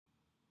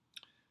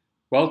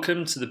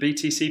Welcome to the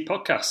BTC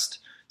podcast.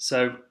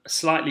 So,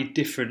 slightly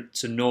different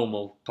to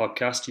normal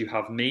podcast. You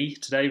have me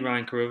today,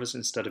 Ryan Carruthers,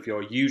 instead of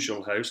your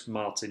usual host,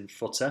 Martin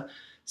Futter.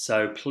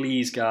 So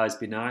please, guys,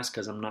 be nice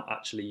because I'm not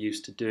actually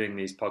used to doing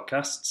these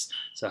podcasts.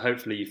 So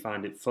hopefully you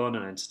find it fun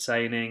and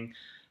entertaining.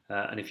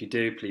 And if you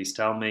do, please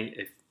tell me.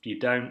 If you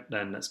don't,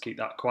 then let's keep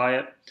that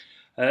quiet.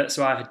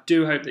 So I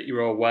do hope that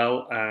you're all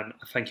well, and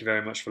thank you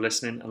very much for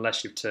listening,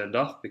 unless you've turned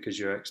off because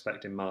you're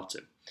expecting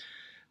Martin.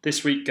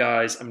 This week,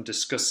 guys, I'm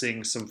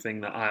discussing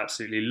something that I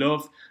absolutely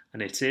love,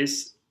 and it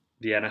is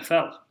the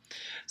NFL.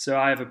 So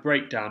I have a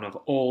breakdown of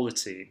all the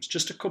teams,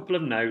 just a couple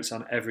of notes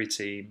on every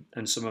team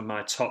and some of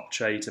my top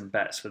trades and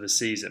bets for the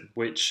season,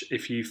 which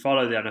if you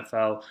follow the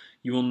NFL,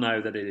 you will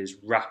know that it is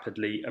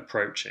rapidly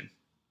approaching.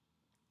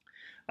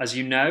 As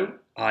you know,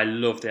 I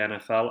love the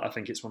NFL. I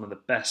think it's one of the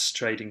best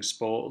trading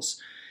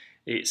sports.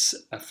 It's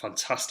a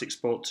fantastic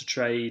sport to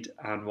trade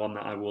and one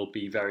that I will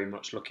be very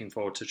much looking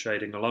forward to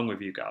trading along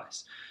with you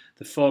guys.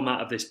 The format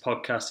of this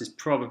podcast is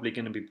probably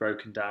going to be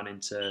broken down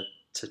into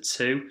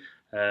two.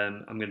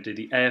 I'm going to do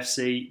the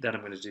AFC, then I'm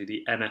going to do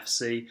the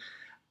NFC,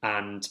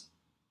 and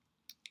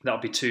that'll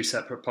be two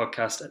separate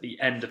podcasts. At the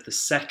end of the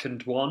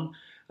second one,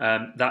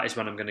 that is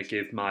when I'm going to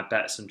give my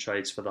bets and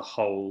trades for the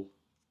whole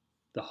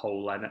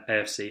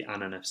AFC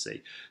and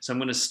NFC. So I'm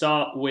going to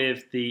start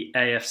with the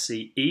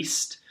AFC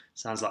East.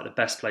 Sounds like the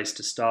best place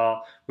to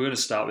start. We're going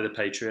to start with the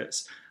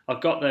Patriots.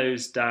 I've got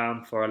those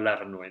down for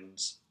 11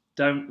 wins.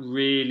 Don't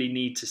really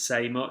need to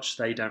say much.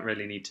 They don't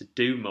really need to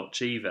do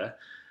much either.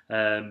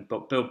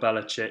 But Bill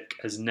Belichick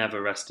has never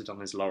rested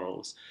on his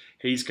laurels.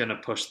 He's going to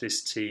push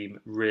this team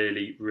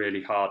really,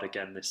 really hard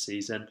again this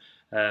season.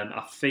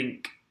 I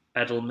think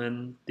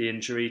Edelman, the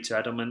injury to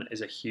Edelman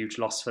is a huge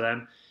loss for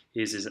them.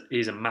 He's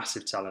a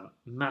massive talent.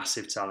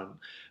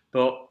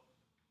 But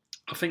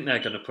I think they're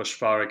going to push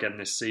far again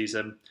this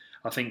season.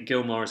 I think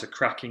Gilmore is a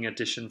cracking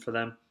addition for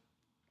them.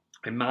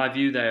 In my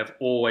view, they have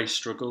always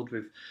struggled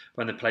with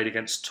when they played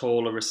against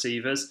taller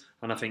receivers,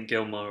 and I think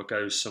Gilmore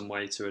goes some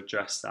way to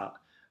address that.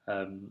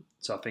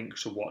 So I think we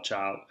should watch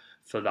out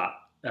for that.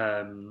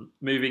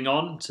 Moving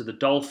on to the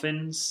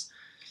Dolphins,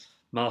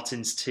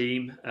 Martin's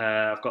team.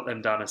 I've got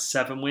them down as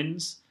 7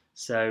 wins.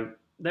 So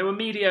they were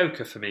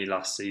mediocre for me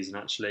last season,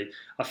 actually.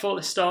 I thought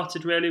they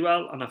started really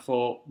well, and I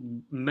thought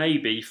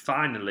maybe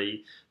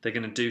finally they're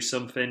going to do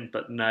something,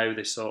 but no,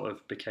 they sort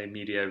of became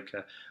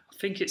mediocre. I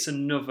think it's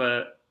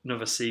another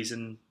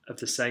season of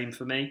the same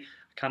for me.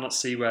 I cannot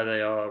see where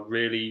they are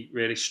really,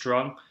 really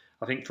strong.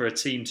 I think for a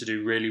team to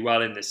do really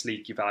well in this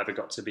league, you've either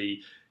got to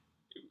be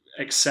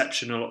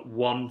exceptional at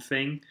one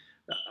thing,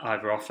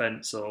 either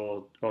offense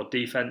or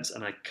defense,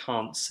 and I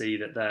can't see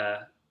that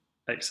they're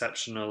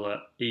exceptional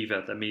at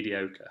either. They're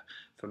mediocre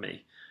for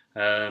me.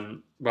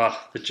 Well,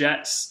 the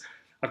Jets,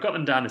 I've got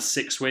them down as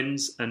 6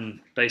 wins, and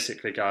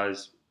basically,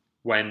 guys,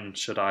 when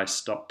should I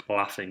stop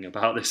laughing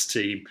about this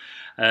team?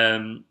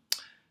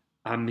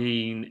 I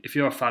mean, if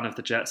you're a fan of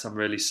the Jets, I'm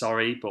really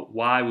sorry, but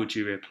why would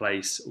you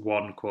replace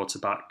one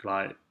quarterback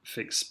like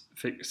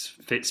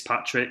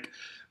Fitzpatrick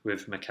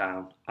with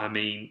McCown? I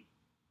mean,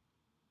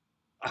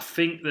 I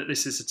think that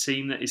this is a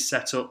team that is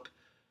set up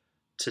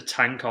to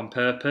tank on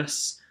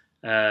purpose,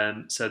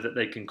 so that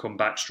they can come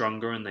back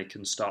stronger and they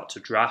can start to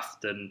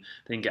draft and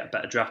they can get a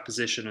better draft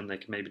position and they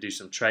can maybe do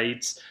some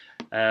trades.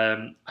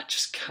 I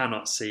just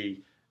cannot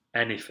see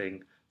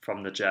anything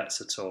from the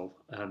Jets at all.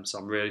 So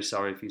I'm really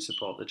sorry if you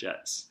support the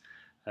Jets.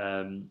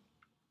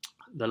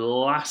 The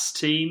last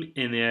team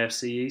in the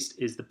AFC East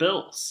is the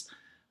Bills.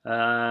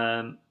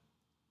 I've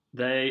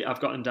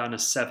got them down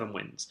as 7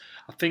 wins.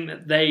 I think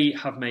that they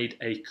have made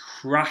a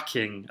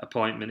cracking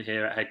appointment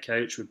here at head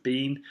coach with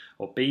Beanie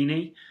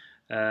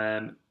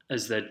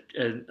as the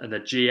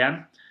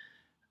GM.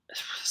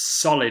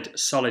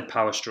 Solid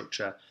power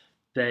structure.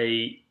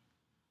 They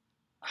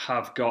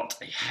have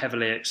got a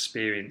heavily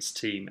experienced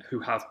team who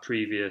have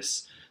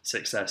previous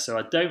success. So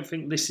I don't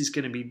think this is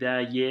going to be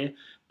their year,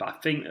 but I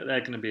think that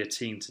they're going to be a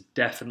team to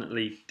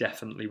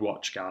definitely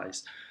watch,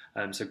 guys.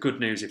 So good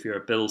news if you're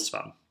a Bills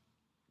fan.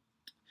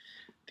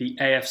 The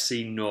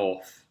AFC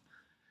North.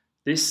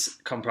 This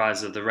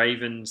comprises of the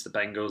Ravens, the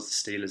Bengals,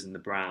 the Steelers, and the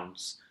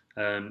Browns.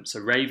 So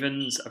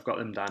Ravens, I've got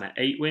them down at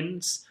 8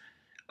 wins.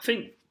 I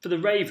think for the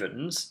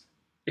Ravens,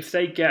 if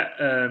they get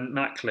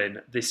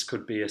Macklin, this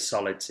could be a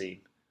solid team.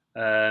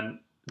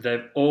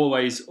 They've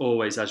always,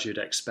 as you'd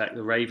expect,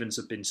 the Ravens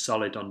have been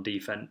solid on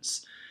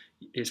defense.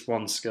 It's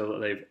one skill that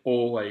they've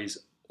always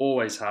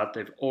had.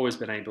 They've always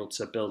been able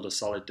to build a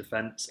solid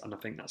defense, and I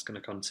think that's going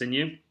to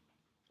continue.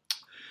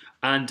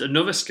 And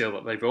another skill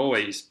that they've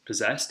always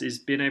possessed is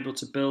being able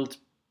to build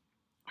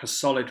a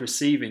solid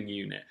receiving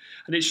unit.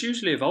 And it's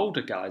usually of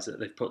older guys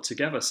that they've put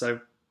together. So I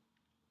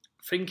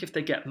think if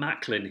they get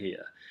Macklin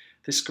here,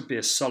 this could be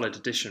a solid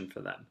addition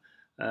for them.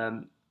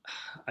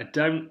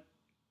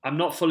 I'm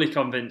not fully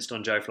convinced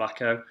on Joe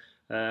Flacco,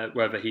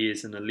 whether he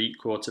is an elite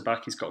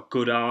quarterback. He's got a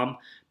good arm,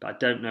 but I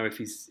don't know if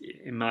he's,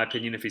 in my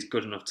opinion, if he's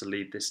good enough to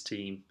lead this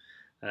team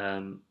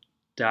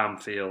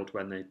downfield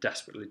when they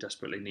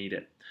desperately need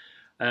it.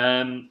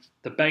 The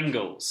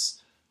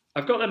Bengals,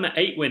 I've got them at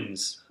 8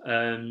 wins.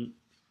 I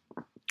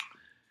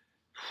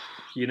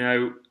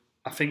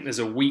think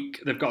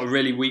they've got a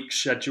really weak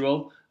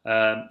schedule.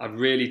 I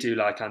really do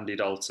like Andy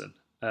Dalton,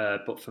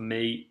 but for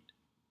me,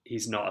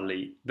 he's not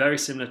elite. Very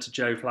similar to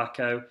Joe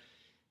Flacco.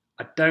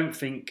 I don't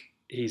think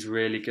he's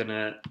really going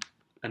to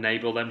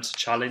enable them to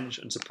challenge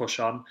and to push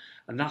on,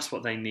 and that's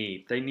what they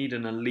need. They need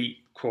an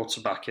elite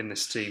quarterback in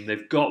this team.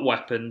 They've got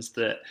weapons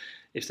that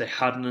if they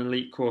had an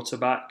elite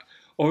quarterback,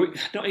 or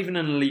not even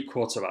an elite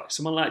quarterback,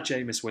 someone like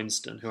Jameis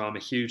Winston, who I'm a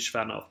huge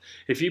fan of,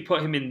 if you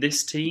put him in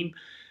this team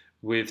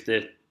with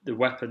the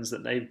weapons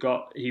that they've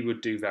got, he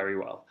would do very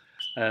well.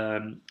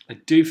 I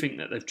do think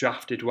that they've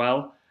drafted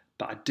well,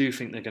 but I do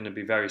think they're going to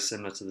be very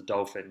similar to the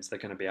Dolphins. They're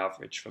going to be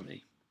average for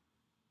me.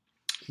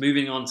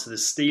 Moving on to the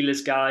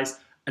Steelers, guys,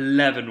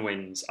 11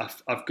 wins.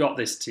 I've got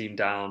this team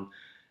down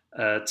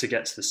to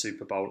get to the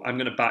Super Bowl. I'm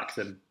going to back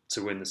them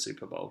to win the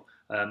Super Bowl.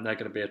 They're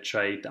going to be a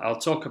trade that I'll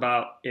talk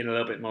about in a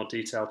little bit more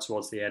detail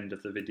towards the end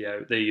of the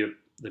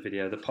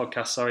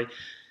podcast. Sorry.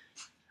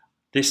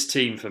 This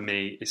team for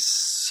me is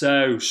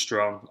so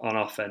strong on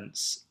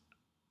offense,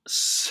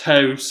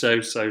 so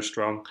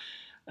strong.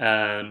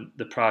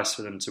 The price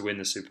for them to win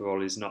the Super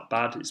Bowl is not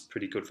bad. It's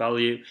pretty good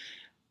value.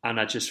 And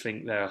I just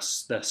think they're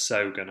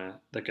gonna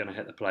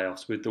hit the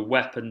playoffs with the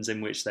weapons in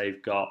which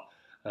they've got.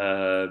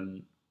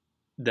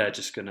 They're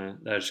just gonna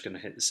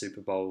hit the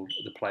Super Bowl,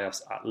 the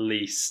playoffs at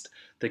least.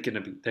 They're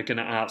gonna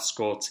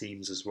outscore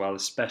teams as well,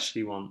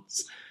 especially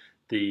once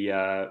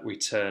we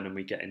turn and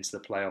we get into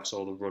the playoffs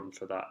or the run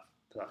for that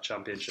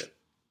championship.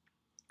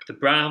 The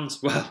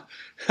Browns, well,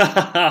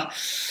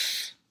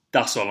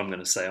 that's all I'm going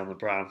to say on the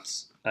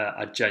Browns.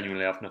 I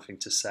genuinely have nothing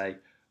to say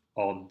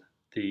on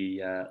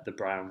the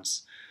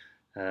Browns.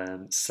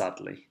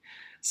 Sadly.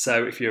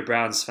 So if you're a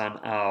Browns fan,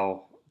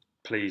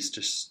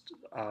 please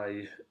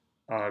I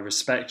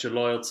respect your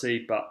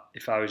loyalty, but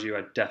if I was you,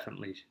 I'd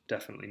definitely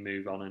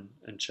move on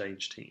and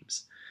change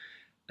teams.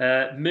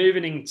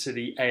 Moving into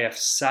the AFC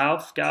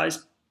South,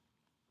 guys,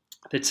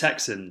 the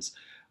Texans,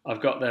 I've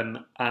got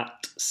them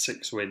at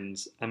 6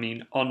 wins. I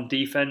mean, on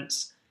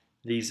defense,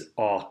 these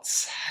are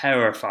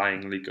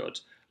terrifyingly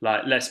good.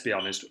 Like, let's be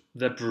honest,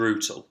 they're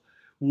brutal.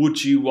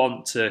 Would you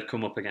want to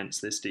come up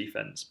against this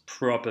defense?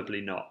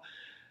 Probably not.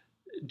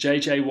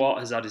 JJ Watt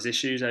has had his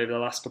issues over the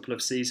last couple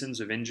of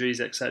seasons with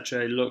injuries,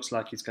 etc. It looks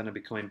like he's going to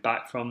be coming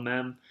back from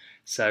them.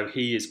 So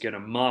he is going to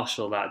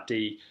marshal that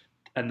D,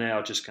 and they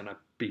are just going to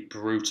be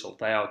brutal.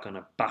 They are going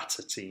to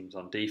batter teams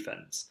on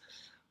defense.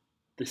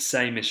 The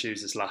same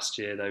issues as last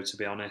year, though, to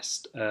be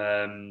honest.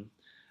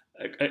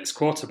 It's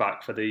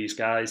quarterback for these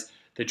guys.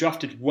 They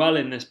drafted well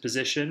in this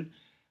position,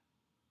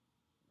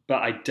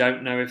 but I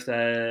don't know if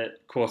their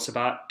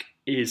quarterback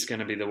is going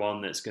to be the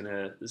one that's going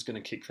to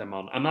kick them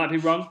on. I might be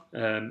wrong,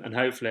 and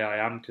hopefully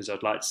I am, because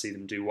I'd like to see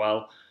them do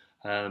well.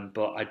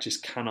 But I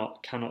just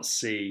cannot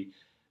see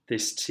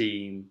this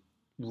team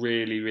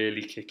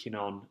really kicking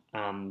on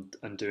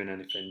and doing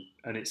anything.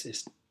 And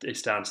it's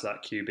down to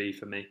that QB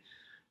for me.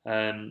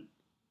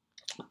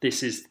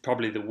 This is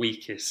probably the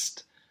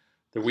weakest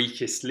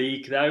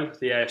league, though,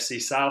 the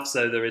AFC South.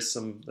 So there is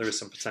some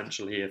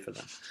potential here for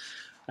them.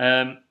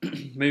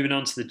 Moving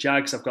on to the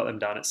Jags, I've got them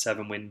down at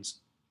 7 wins.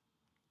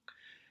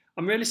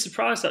 I'm really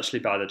surprised actually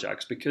by the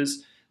Jags,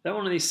 because they're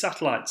one of these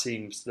satellite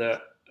teams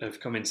that have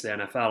come into the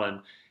NFL,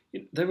 and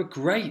they were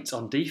great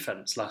on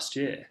defense last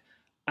year,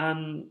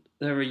 and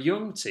they're a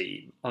young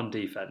team on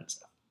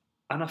defense.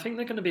 And I think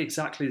they're going to be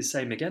exactly the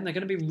same again. They're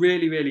going to be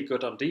really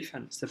good on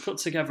defense. They've put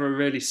together a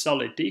really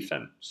solid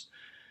defense.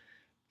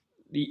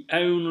 The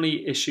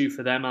only issue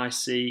for them I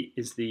see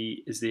is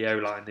the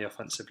O-line, the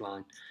offensive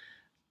line.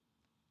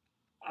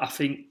 I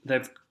think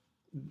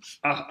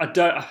I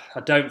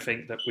don't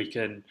think that we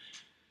can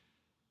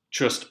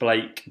trust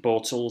Blake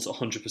Bortles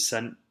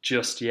 100%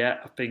 just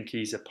yet. I think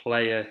he's a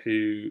player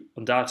who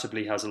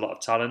undoubtedly has a lot of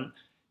talent.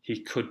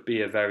 He could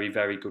be a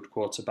very good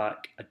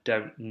quarterback. I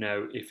don't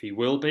know if he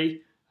will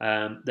be.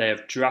 They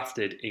have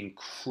drafted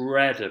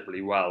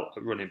incredibly well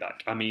at running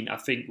back. I mean, I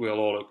think we'll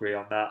all agree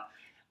on that.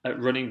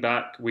 At running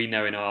back, we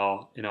know in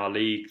our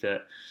league,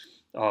 that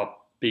our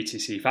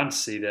BTC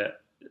fantasy,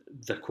 that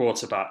the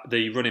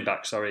running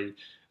back,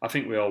 I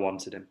think we all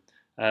wanted him.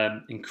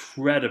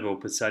 Incredible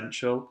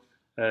potential.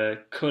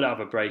 Could have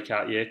a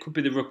breakout year. Could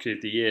be the rookie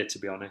of the year, to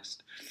be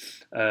honest.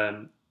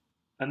 And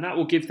that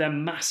will give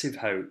them massive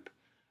hope.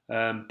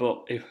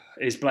 But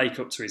is Blake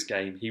up to his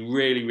game? He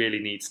really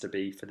needs to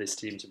be, for this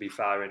team to be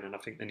firing, and I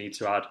think they need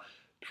to add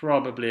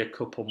probably a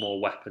couple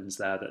more weapons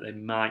there that they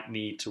might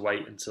need to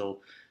wait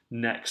until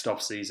next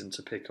off-season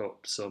to pick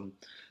up some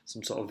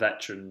sort of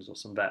veterans or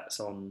some vets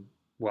on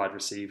wide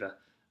receiver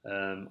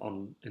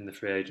in the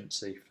free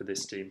agency for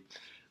this team.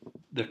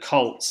 The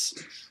Colts,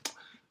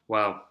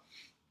 well,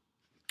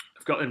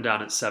 I've got them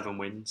down at 7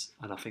 wins,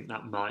 and I think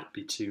that might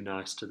be too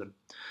nice to them.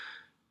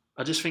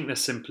 I just think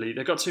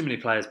they've got too many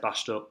players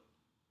bashed up.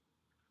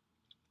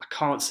 I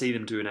can't see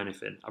them doing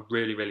anything. I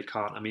really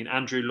can't. I mean,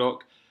 Andrew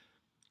Luck,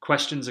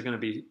 questions are going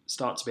to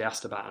start to be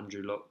asked about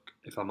Andrew Luck,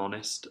 if I'm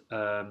honest.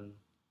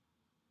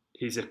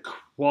 He's a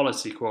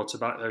quality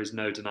quarterback, there is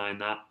no denying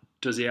that,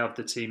 Does he have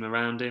the team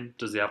around him?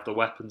 Does he have the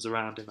weapons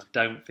around him? I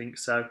don't think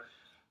so.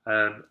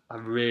 I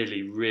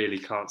really, really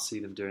can't see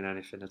them doing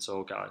anything at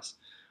all, guys.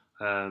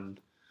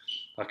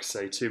 Like I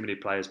say, too many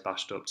players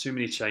bashed up, too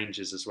many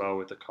changes as well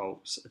with the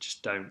Colts. I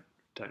just don't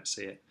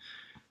see it.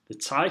 The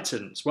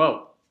Titans,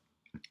 well,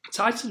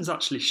 Titans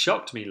actually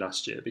shocked me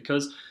last year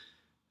because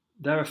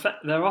their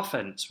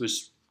offense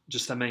was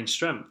just their main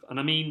strength. And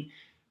I mean,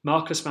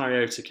 Marcus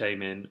Mariota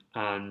came in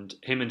and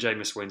him and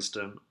Jameis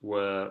Winston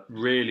were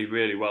really,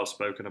 really well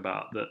spoken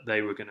about that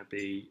they were going to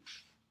be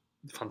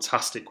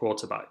fantastic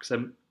quarterbacks.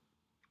 And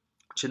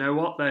do you know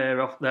what?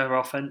 Their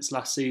offense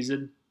last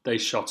season, they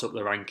shot up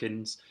the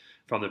rankings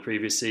from the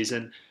previous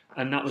season.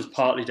 And that was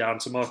partly down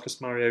to Marcus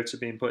Mariota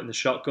being put in the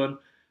shotgun.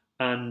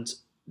 And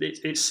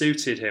it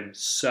suited him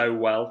so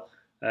well.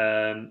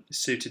 It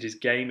suited his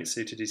game, it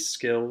suited his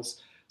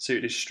skills,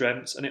 suited his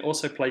strengths. And it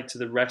also played to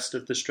the rest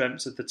of the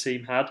strengths that the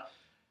team had.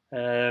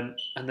 And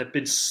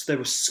they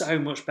were so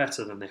much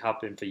better than they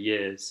have been for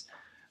years.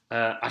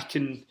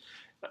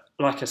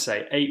 Like I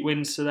say, 8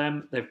 wins to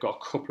them. They've got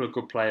a couple of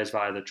good players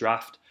via the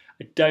draft.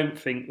 I don't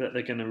think that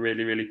they're going to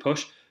really, really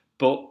push.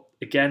 But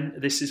again,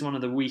 this is one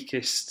of the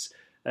weakest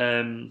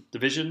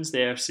divisions, the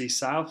AFC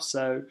South.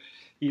 So,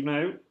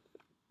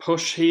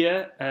 push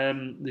here.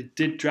 They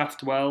did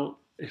draft well.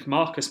 If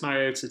Marcus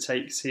Mariota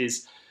takes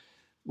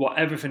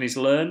everything he's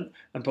learned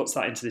and puts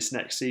that into this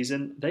next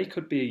season, they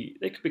could be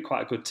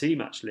quite a good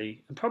team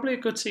actually, and probably a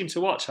good team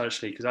to watch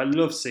actually, because I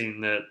love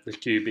seeing the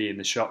QB in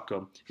the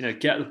shotgun.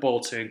 Get the ball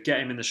to him, get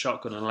him in the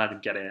shotgun, and let him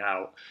get it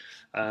out.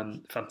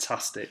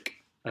 Fantastic.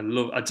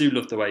 I do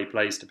love the way he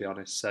plays, to be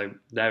honest. So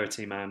they're a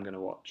team I am going to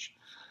watch.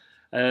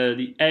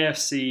 The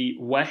AFC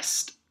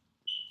West,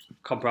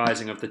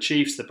 comprising of the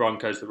Chiefs, the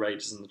Broncos, the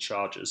Raiders, and the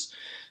Chargers.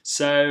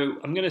 So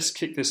I'm going to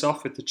kick this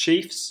off with the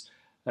Chiefs.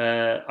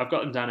 I've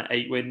got them down at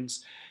 8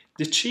 wins.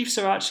 The Chiefs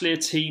are actually a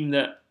team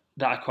that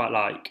I quite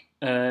like.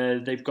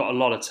 They've got a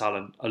lot of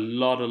talent, a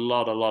lot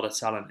of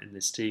talent in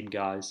this team,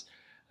 guys.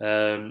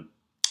 And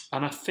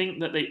I think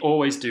that they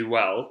always do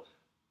well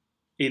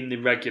in the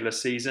regular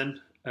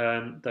season.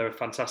 They're a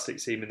fantastic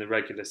team in the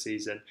regular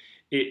season.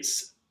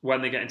 It's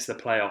when they get into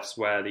the playoffs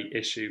where the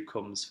issue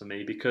comes for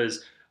me,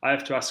 because I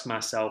have to ask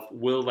myself,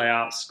 will they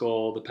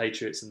outscore the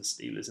Patriots and the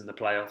Steelers in the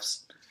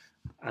playoffs?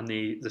 And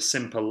the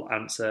simple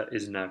answer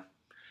is no.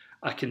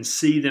 I can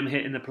see them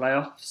hitting the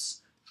playoffs,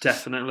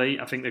 definitely.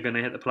 I think they're going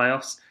to hit the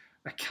playoffs.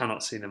 I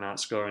cannot see them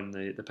outscoring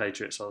the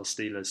Patriots or the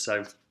Steelers.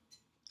 So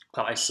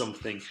that is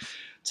something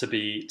to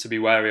be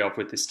wary of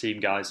with this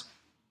team, guys.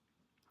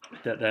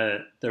 That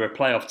they're a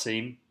playoff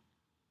team.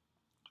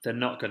 They're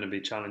not going to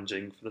be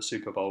challenging for the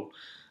Super Bowl,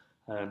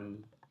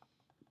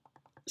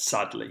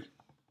 sadly.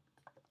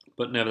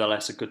 But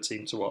nevertheless, a good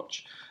team to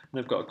watch. And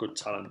they've got a good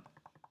talent.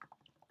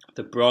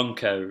 The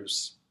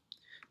Broncos.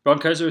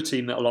 Broncos are a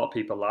team that a lot of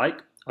people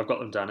like. I've got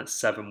them down at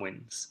 7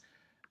 wins.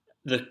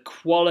 The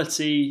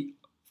quality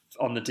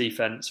on the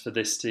defense for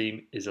this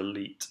team is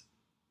elite.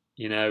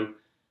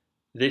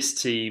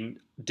 This team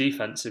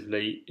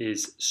defensively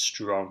is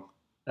strong,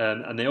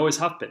 and they always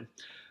have been.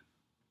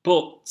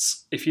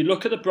 But if you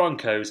look at the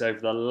Broncos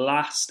over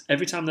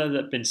every time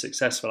they've been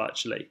successful,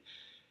 actually,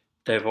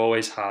 they've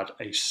always had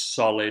a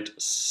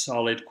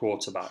solid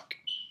quarterback.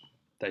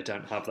 They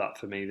don't have that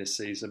for me this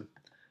season.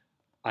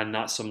 And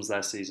that sums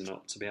their season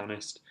up, to be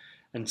honest.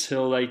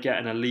 Until they get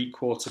an elite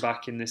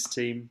quarterback in this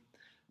team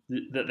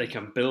that they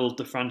can build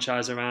the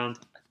franchise around,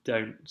 I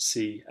don't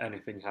see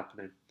anything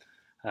happening.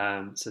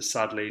 So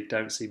sadly,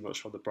 don't see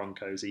much from the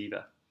Broncos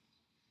either.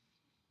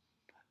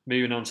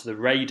 Moving on to the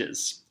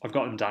Raiders, I've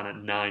got them down at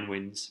 9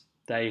 wins.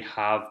 They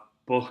have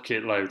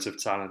bucket loads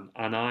of talent,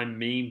 and I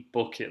mean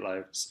bucket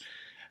loads.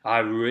 I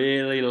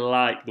really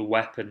like the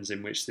weapons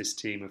in which this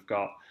team have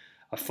got.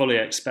 I fully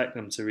expect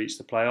them to reach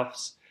the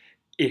playoffs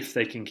if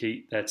they can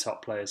keep their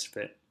top players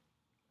fit.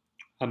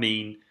 I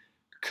mean,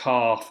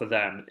 Carr for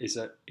them is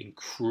an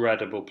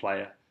incredible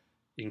player.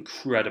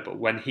 Incredible.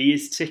 When he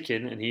is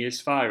ticking and he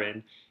is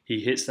firing, he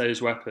hits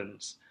those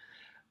weapons.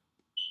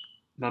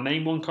 My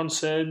main one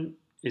concern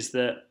is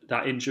that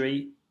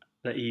injury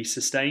that he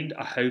sustained.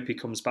 I hope he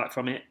comes back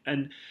from it.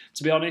 And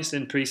to be honest,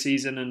 in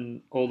pre-season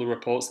and all the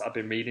reports that I've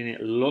been reading,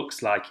 it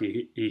looks like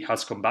he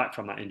has come back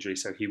from that injury,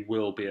 so he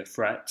will be a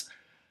threat.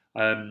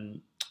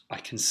 I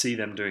can see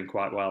them doing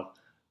quite well.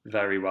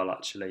 Very well,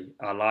 actually.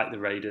 I like the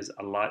Raiders.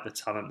 I like the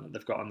talent that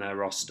they've got on their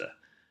roster.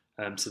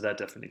 So they're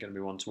definitely going to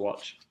be one to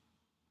watch.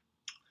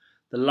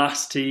 The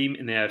last team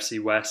in the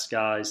AFC West,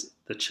 guys,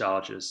 the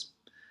Chargers.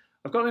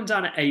 I've got them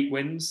down at 8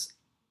 wins.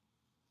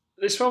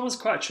 This one was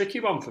quite a tricky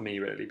one for me,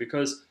 really,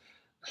 because,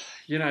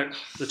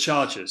 the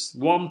Chargers,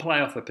 1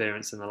 playoff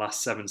appearance in the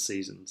last 7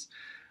 seasons.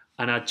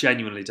 And I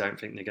genuinely don't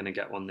think they're going to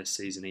get one this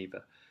season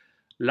either.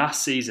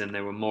 Last season,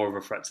 they were more of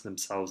a threat to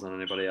themselves than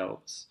anybody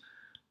else.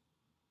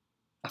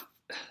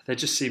 They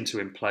just seem to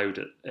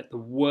implode at the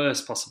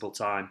worst possible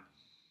time.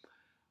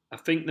 I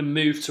think the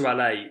move to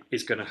LA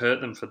is going to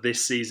hurt them for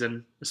this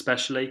season,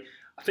 especially.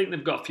 I think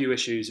they've got a few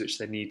issues which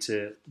they need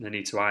to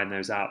iron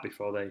those out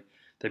before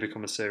they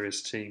become a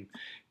serious team.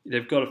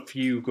 they've got a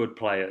few good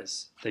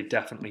players. They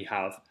definitely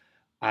have.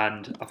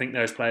 And I think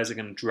those players are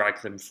going to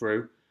drag them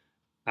through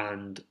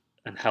and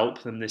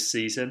help them this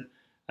season.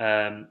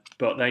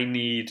 But they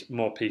need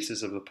more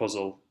pieces of the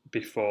puzzle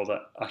before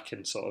that I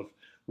can sort of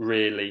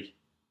really,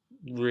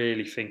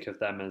 really think of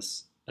them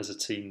as a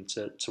team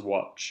to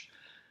watch.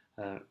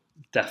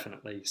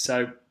 Definitely.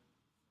 So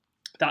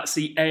that's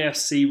the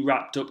AFC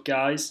wrapped up,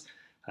 guys.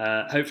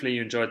 Hopefully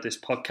you enjoyed this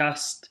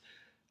podcast.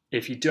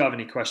 If you do have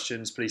any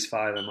questions, please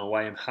fire them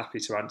away. I'm happy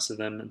to answer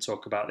them and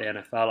talk about the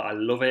NFL. I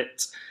love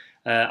it.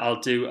 I'll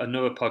do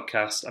another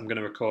podcast. I'm going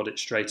to record it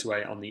straight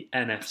away on the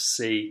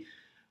NFC,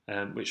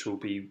 which will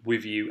be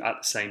with you at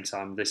the same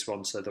time this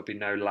one, so there'll be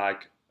no lag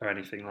or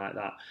anything like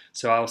that.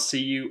 So I'll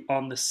see you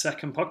on the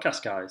second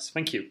podcast, guys.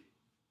 Thank you.